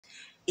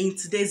In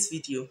today's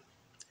video,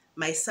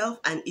 myself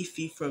and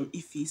Ify from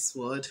Ify's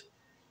World,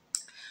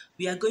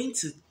 we are going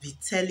to be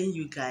telling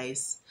you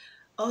guys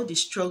all the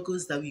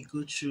struggles that we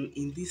go through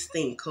in this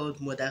thing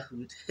called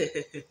motherhood.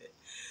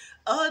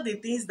 All the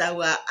things that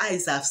our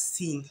eyes have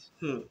seen.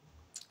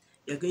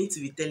 You're going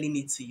to be telling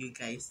it to you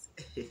guys.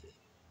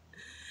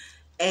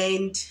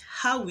 And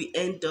how we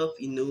end up,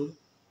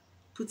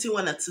 putting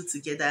one or two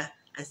together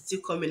and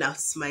still coming out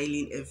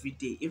smiling every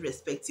day,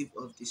 irrespective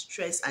of the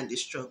stress and the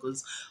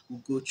struggles we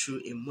go through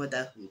in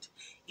motherhood.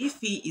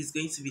 Ify is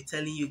going to be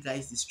telling you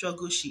guys the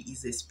struggle she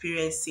is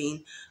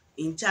experiencing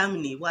in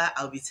Germany, while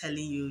I'll be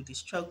telling you the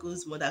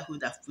struggles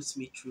motherhood have put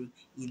me through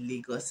in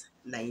Lagos,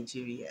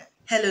 Nigeria.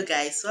 Hello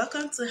guys,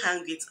 welcome to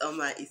Hang with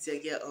Oma. It's your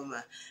girl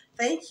Oma.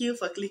 Thank you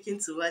for clicking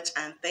to watch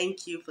and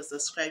thank you for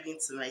subscribing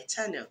to my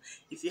channel.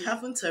 If you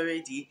haven't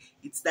already,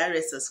 it's that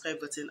red subscribe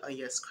button on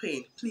your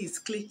screen. Please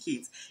click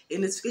it. A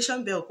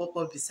notification bell will pop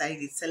up beside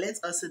it.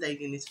 Select also that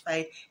you're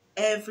notified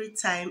every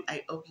time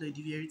I upload. If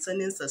you're a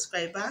returning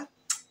subscriber,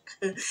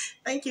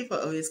 thank you for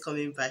always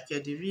coming back. You're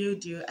the real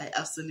deal. I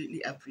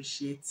absolutely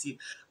appreciate you.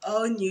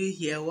 All new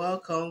here,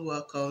 welcome.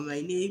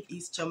 My name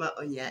is Choma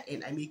Onya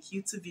and I make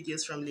YouTube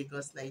videos from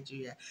Lagos,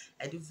 Nigeria.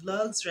 I do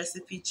vlogs,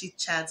 recipe, chit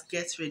chat,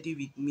 get ready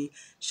with me,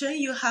 showing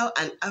you how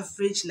an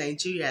average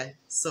Nigerian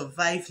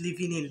survive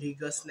living in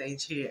Lagos,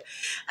 Nigeria.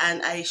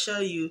 And I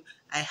assure you,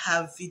 I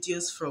have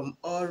videos from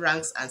all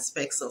ranks and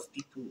specs of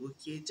people,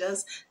 okay?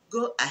 Just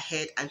go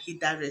ahead and hit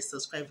that red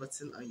subscribe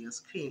button on your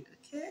screen,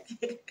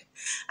 okay?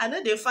 I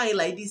know they find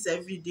like this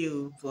every day,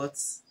 but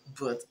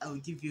I will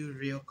give you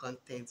real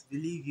content.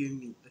 Believe you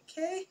me,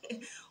 okay?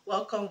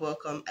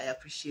 Welcome. I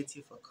appreciate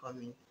you for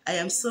coming. I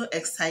am so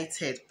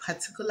excited,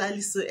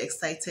 particularly so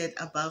excited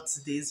about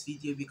today's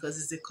video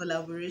because it's a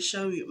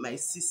collaboration with my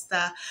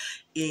sister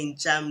in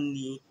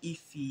Germany,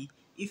 Ify.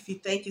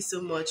 Ify, thank you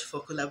so much for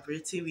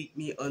collaborating with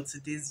me on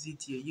today's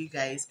video. You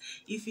guys,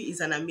 Ify is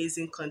an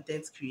amazing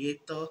content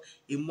creator,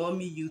 a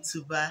mommy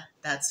YouTuber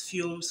that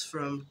films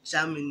from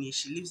Germany.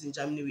 She lives in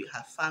Germany with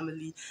her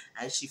family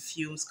and she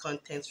films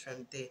content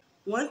from there.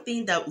 One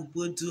thing that we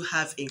both do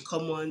have in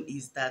common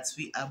is that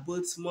we are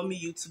both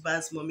mommy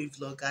YouTubers, mommy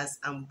vloggers,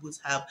 and we both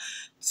have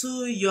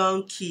two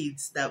young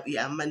kids that we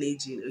are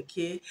managing,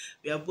 okay?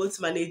 We are both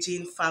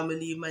managing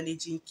family,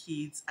 managing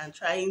kids, and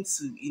trying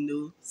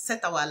to,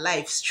 set our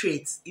life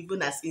straight,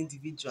 even as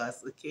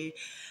individuals, okay?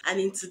 And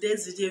in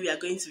today's video, we are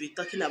going to be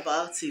talking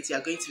about it. We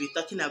are going to be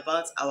talking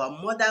about our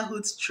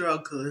motherhood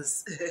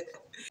struggles.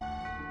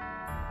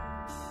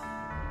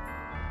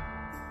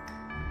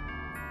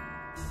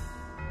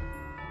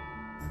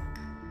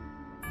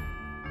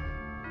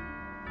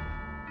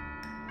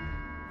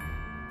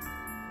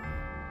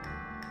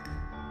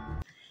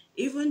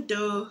 Even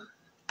though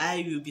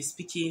I will be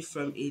speaking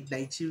from a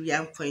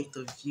Nigerian point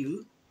of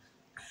view,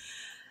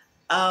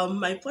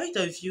 my point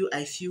of view,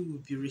 I feel,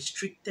 will be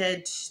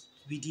restricted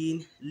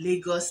within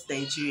Lagos,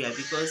 Nigeria,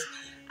 because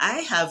I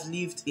have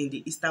lived in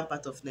the eastern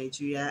part of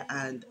Nigeria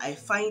and I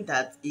find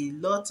that a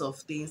lot of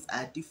things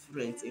are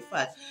different. In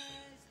fact,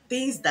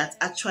 things that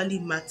actually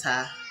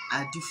matter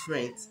are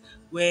different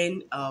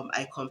when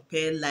I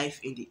compare life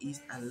in the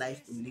east and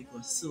life in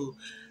Lagos. So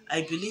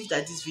I believe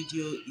that this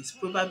video is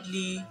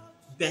probably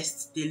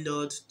best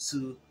tailored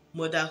to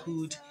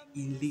motherhood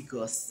in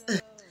Lagos.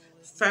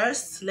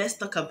 First, let's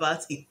talk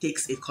about it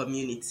takes a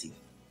community.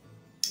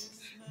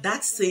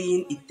 That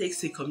saying, it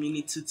takes a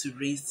community to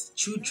raise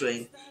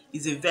children,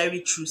 is a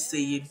very true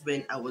saying.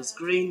 When I was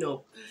growing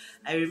up,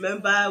 I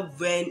remember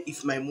when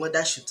if my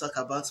mother should talk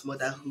about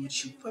motherhood,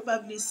 she'd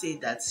probably say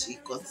that she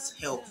got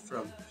help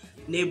from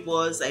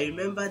neighbors. I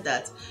remember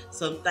that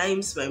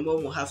sometimes my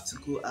mom will have to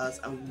go out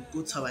and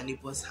we'll go to our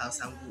neighbor's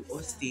house and we'll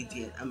all stay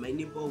there and my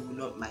neighbor will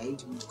not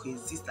mind, we'll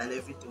coexist and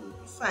everything will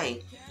be fine.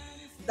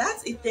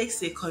 That it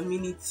takes a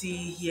community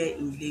here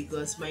in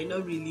Lagos might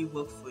not really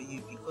work for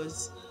you,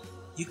 because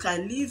you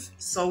can live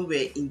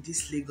somewhere in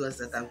this Lagos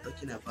that I'm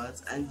talking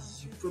about and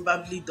you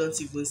probably don't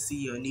even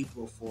see your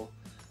neighbor for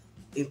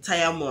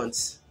entire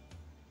months,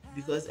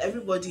 because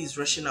everybody is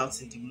rushing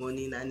out in the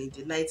morning and in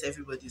the night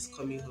everybody is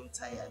coming home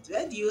tired.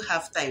 Where do you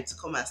have time to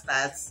come and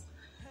start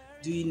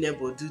doing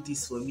neighbor do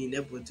this for me,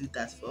 neighbor do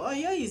that for? Oh,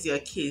 here is your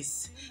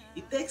case.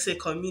 It takes a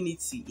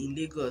community in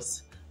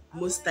Lagos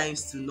most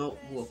times to not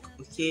work,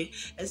 okay,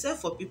 except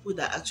for people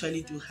that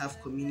actually do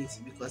have community,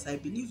 because I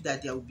believe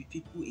that there will be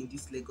people in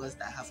this Lagos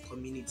that have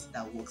community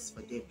that works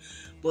for them.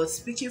 But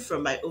speaking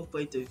from my own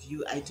point of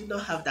view, I do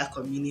not have that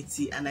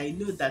community and I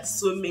know that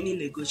so many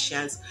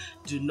Lagosians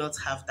do not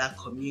have that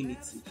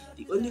community.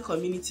 The only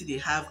community they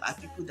have are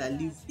people that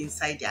live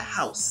inside their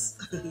house.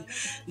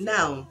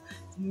 Now,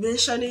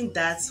 mentioning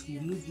that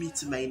will move me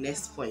to my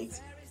next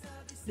point.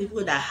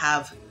 People that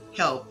have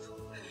help.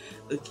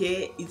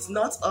 Okay, it's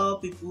not all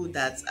people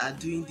that are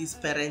doing this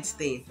parent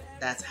thing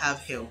that have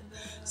help.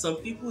 Some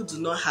people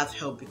do not have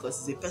help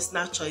because it's a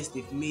personal choice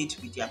they've made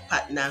with their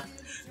partner.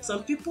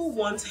 Some people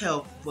want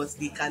help but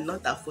they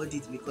cannot afford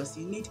it because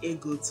you need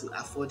ego to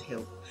afford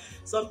help.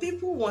 Some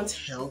people want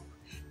help,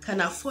 can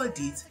afford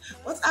it,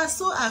 but are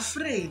so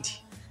afraid.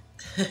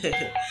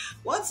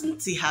 What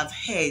wouldn't you have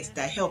heard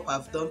that help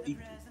have done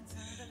people?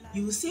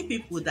 You will see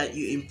people that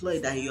you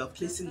employed and you are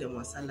placing them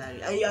on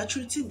salary and you are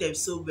treating them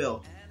so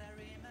well.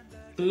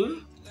 Hmm?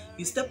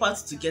 You step out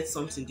to get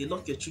something, they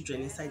lock your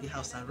children inside the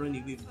house and run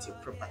away with your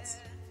property.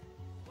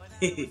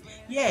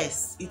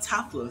 Yes, it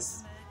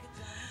happens.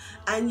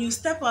 And you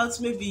step out,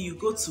 maybe you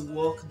go to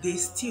work, they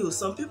steal.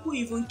 Some people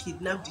even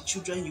kidnap the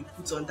children you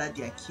put under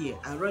their care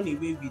and run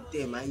away with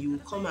them, and you will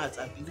come out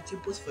and be looking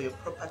both for your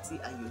property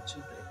and your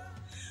children.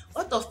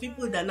 What of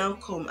people that now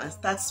come and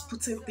start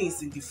putting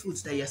things in the food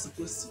that you're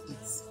supposed to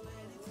eat?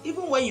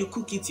 Even when you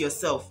cook it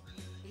yourself,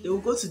 they will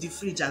go to the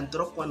fridge and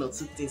drop one or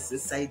two things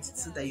inside it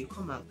so that you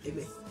come out,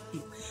 baby.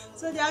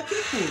 So there are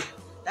people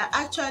that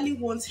actually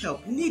want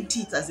help, need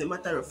it as a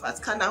matter of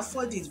fact, can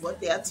afford it, but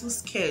they are too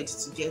scared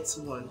to get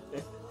one.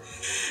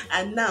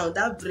 And now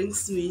that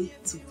brings me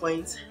to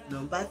point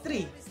number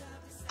 3,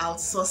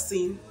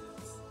 outsourcing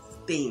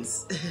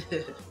things.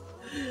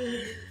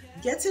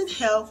 Getting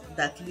help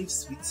that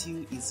lives with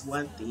you is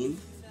one thing.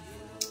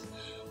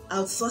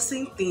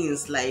 Outsourcing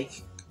things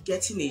like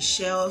getting a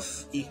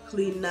chef, a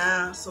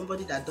cleaner,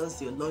 somebody that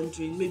does your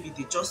laundry, maybe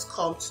they just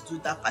come to do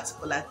that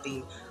particular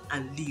thing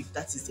and leave.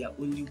 That is their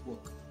only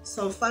work.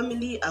 Some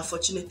family are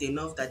fortunate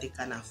enough that they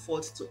can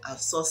afford to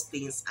outsource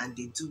things and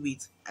they do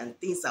it and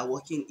things are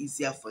working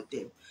easier for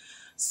them.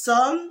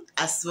 Some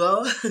as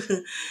well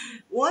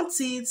want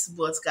it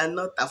but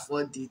cannot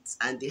afford it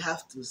and they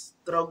have to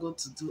struggle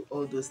to do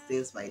all those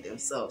things by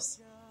themselves.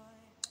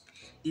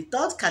 The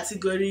third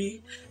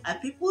category are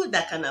people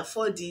that can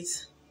afford it,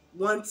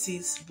 want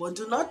it, but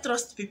do not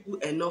trust people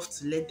enough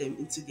to let them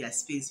into their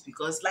space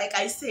because, like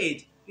I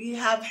said, we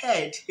have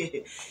heard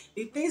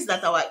the things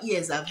that our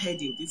ears have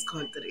heard in this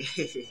country.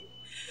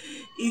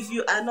 If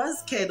you are not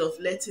scared of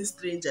letting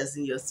strangers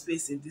in your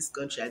space in this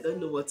country, I don't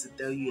know what to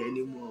tell you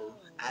anymore.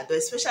 And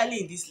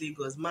especially in this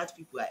Lagos, mad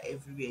people are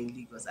everywhere in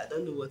Lagos. I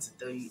don't know what to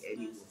tell you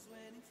anymore.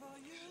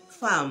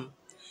 Fam,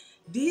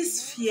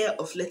 this fear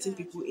of letting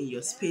people in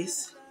your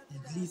space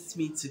leads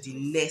me to the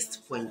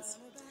next point,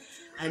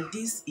 and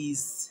this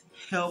is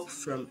help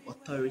from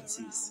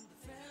authorities.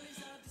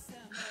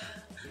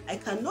 I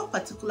cannot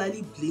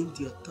particularly blame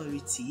the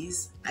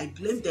authorities. I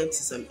blame them to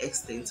some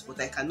extent, but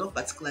I cannot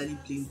particularly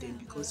blame them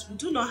because we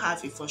do not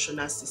have a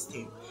functional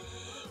system.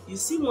 You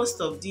see most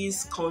of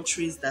these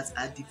countries that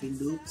are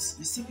developed,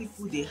 you see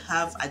people, they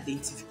have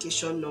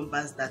identification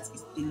numbers that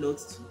is tailored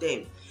to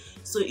them.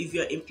 So if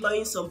you're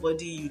employing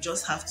somebody, you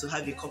just have to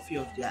have a copy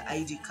of their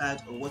ID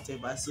card or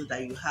whatever so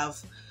that you have,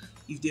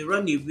 if they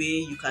run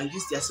away, you can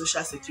use their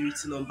social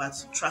security number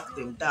to track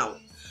them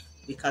down.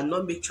 They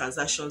cannot make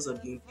transactions or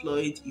be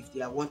employed if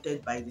they are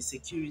wanted by the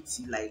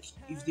security. Like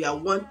if they are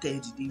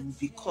wanted, they will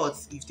be caught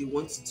if they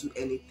want to do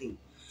anything.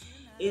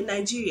 In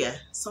Nigeria,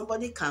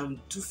 somebody can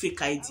do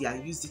fake ID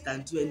and use it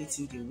and do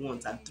anything they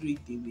want and throw it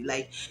away.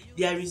 Like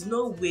there is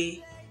no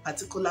way,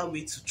 particular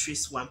way to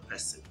trace one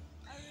person.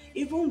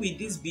 Even with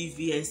this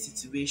BVN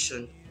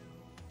situation,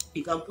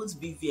 you can put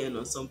BVN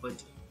on somebody,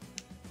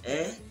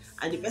 eh?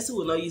 And the person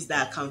will not use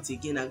that account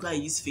again and go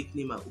and use fake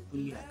name and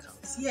open new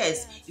accounts.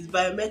 Yes, it's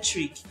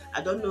biometric.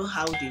 I don't know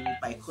how they will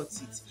boycott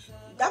it.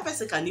 That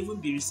person can even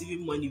be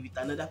receiving money with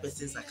another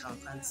person's account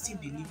and still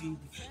be living.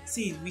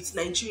 See, with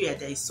Nigeria,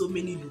 there is so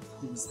many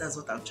loopholes. That's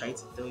what I'm trying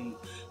to tell you.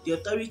 The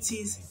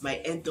authorities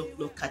might end up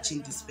not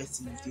catching this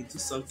person if they do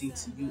something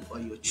to you or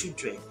your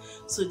children.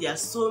 So there are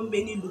so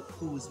many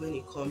loopholes when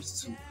it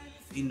comes to,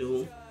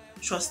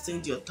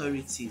 trusting the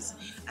authorities.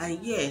 And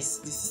yes,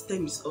 the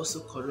system is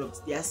also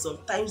corrupt. There are some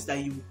times that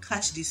you will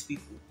catch these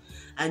people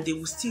and they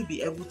will still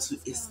be able to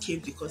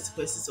escape the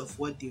consequences of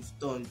what they've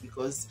done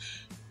because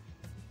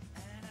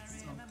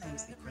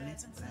sometimes they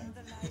collect bribe.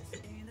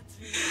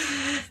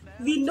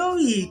 We know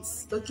it,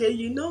 okay?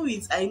 You know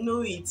it, I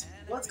know it.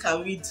 What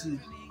can we do?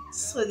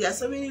 So there are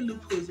so many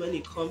loopholes when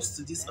it comes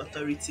to this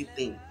authority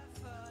thing.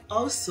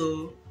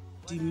 Also,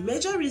 the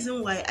major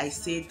reason why I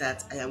say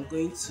that I am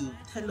going to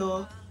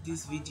tailor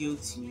this video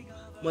to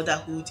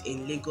motherhood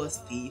in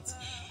Lagos State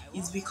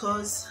is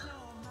because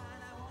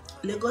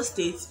Lagos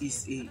State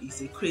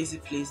is a crazy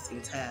place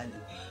entirely.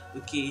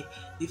 Okay,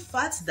 the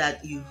fact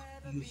that you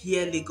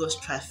hear Lagos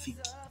traffic,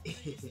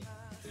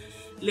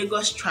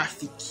 Lagos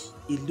traffic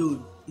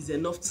alone is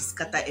enough to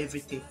scatter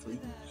everything for you.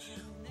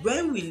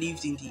 When we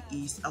lived in the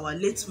east, our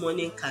late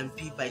morning can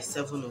be by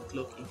 7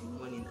 o'clock in the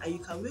morning, and you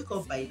can wake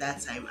up by that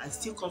time and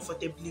still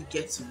comfortably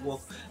get to work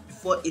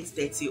before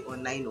 8:30 or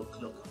 9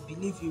 o'clock.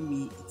 Believe you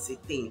me, it's a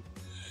thing.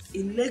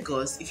 In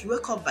Lagos, if you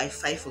wake up by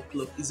 5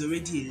 o'clock, it's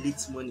already a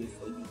late morning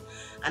for you.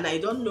 And I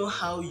don't know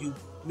how you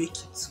make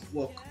it to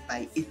work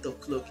by 8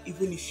 o'clock,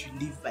 even if you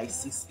leave by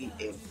 6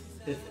 a.m.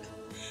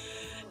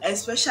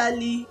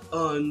 Especially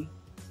on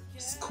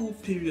school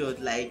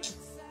period, like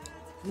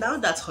now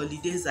that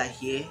holidays are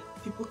here,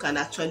 people can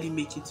actually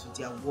make it to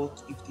their work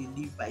if they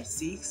leave by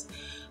 6.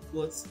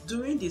 But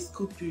during the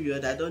school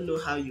period, I don't know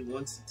how you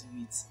want to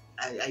do it.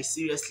 I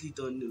seriously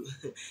don't know.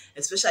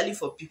 Especially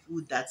for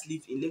people that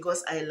live in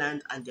Lagos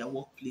Island and their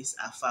workplace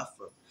are far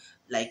from.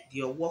 Like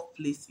your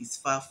workplace is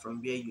far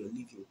from where you're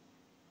living.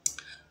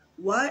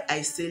 Why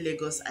I say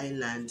Lagos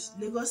Island?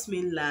 Lagos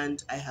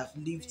mainland, I have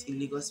lived in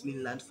Lagos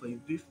mainland for a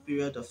brief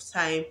period of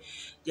time.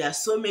 There are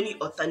so many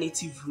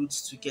alternative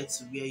routes to get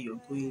to where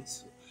you're going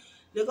to.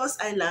 Lagos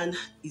Island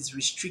is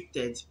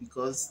restricted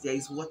because there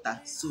is water,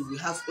 so we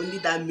have only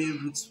that main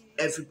route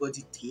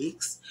everybody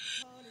takes.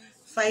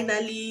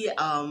 Finally,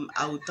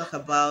 I will talk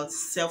about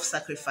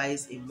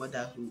self-sacrifice in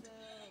motherhood.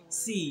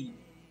 See,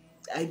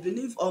 I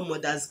believe all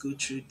mothers go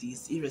through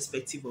this,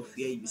 irrespective of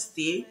where you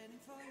stay.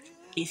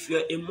 If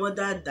you're a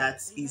mother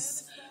that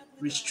is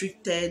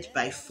restricted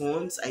by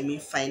funds, I mean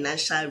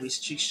financial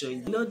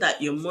restriction, you know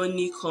that your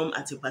money come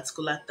at a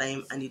particular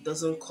time and it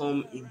doesn't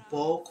come in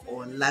bulk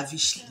or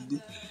lavishly,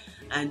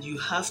 and you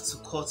have to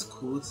cut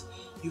costs,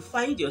 you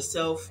find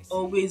yourself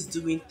always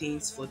doing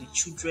things for the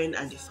children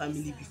and the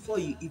family before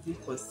you even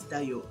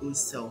consider your own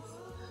self.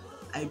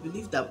 I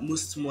believe that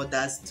most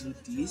mothers do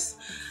this,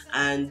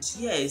 and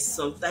yes,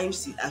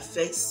 sometimes it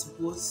affects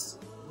both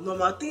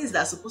normal things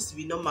that are supposed to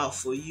be normal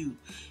for you.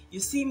 You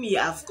see me,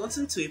 I've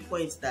gotten to a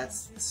point that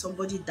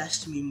somebody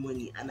dashed me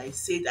money, and I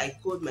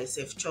told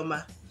myself,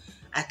 Choma,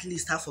 at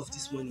least half of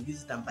this money,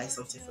 use it and buy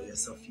something for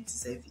yourself. You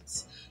deserve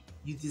it.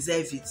 You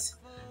deserve it.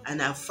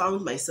 And I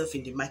found myself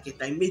in the market.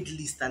 I made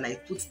list and I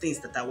put things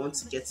that I want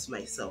to get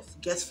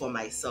for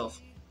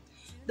myself.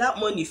 That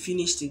money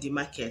finished in the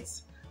market,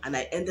 and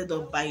I ended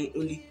up buying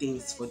only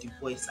things for the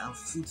boys and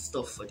food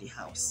stuff for the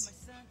house.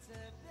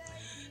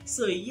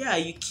 So yeah,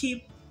 you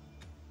keep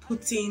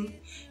putting,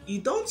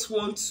 you don't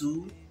want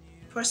to,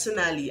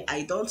 personally,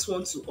 I don't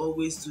want to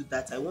always do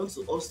that. I want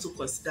to also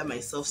consider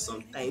myself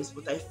sometimes,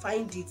 but I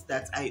find it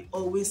that I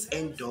always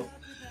end up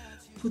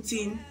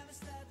putting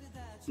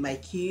my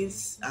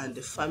kids and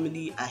the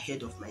family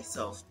ahead of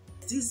myself.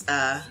 These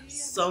are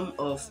some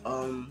of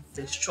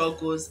the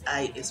struggles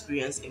I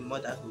experience in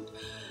motherhood.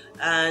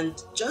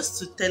 And just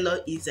to tell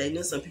her it, I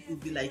know some people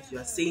will be like, you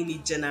are saying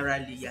it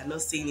generally, you are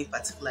not saying it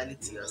particularly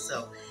to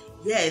yourself.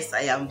 Yes,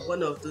 I am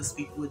one of those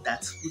people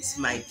that puts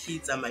my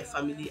kids and my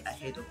family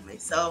ahead of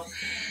myself.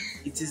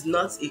 It is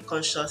not a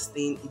conscious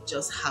thing, it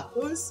just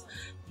happens.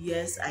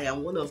 Yes, I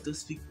am one of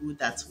those people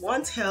that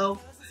want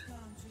help,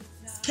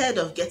 scared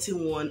of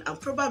getting one, and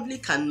probably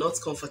cannot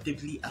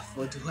comfortably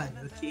afford one,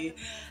 okay?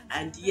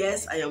 And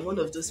yes, I am one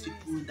of those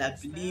people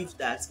that believe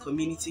that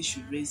community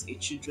should raise a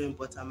children,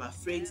 but I'm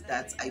afraid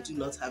that I do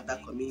not have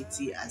that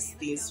community as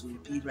things will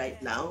be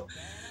right now.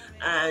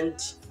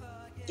 And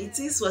it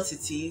is what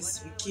it is.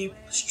 We keep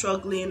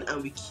struggling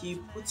and we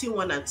keep putting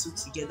one and two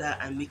together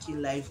and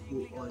making life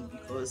go on,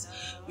 because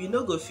we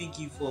no go fit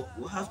give up.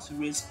 We'll have to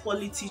raise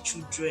quality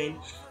children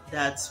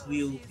that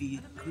will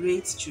be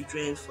great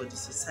children for the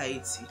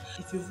society.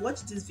 If you've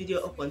watched this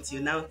video up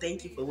until now,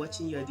 thank you for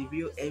watching. You're the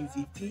real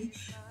MVP.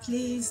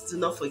 Please do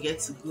not forget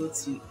to go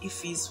to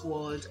Ife's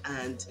world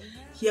and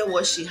hear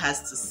what she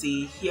has to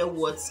say, hear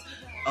what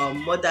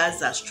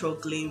mothers are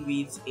struggling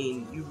with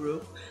in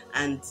Europe,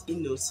 and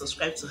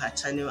subscribe to her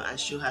channel and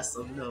show her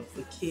some love.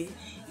 Okay,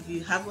 if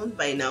you haven't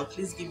by now,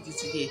 please give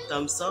this video a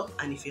thumbs up,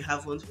 and if you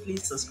haven't,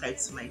 please subscribe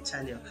to my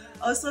channel.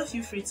 Also,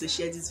 feel free to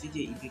share this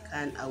video if you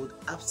can. I would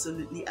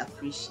absolutely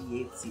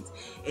appreciate it,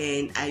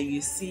 and I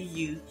will see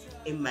you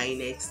in my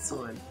next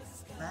one.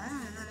 Bye.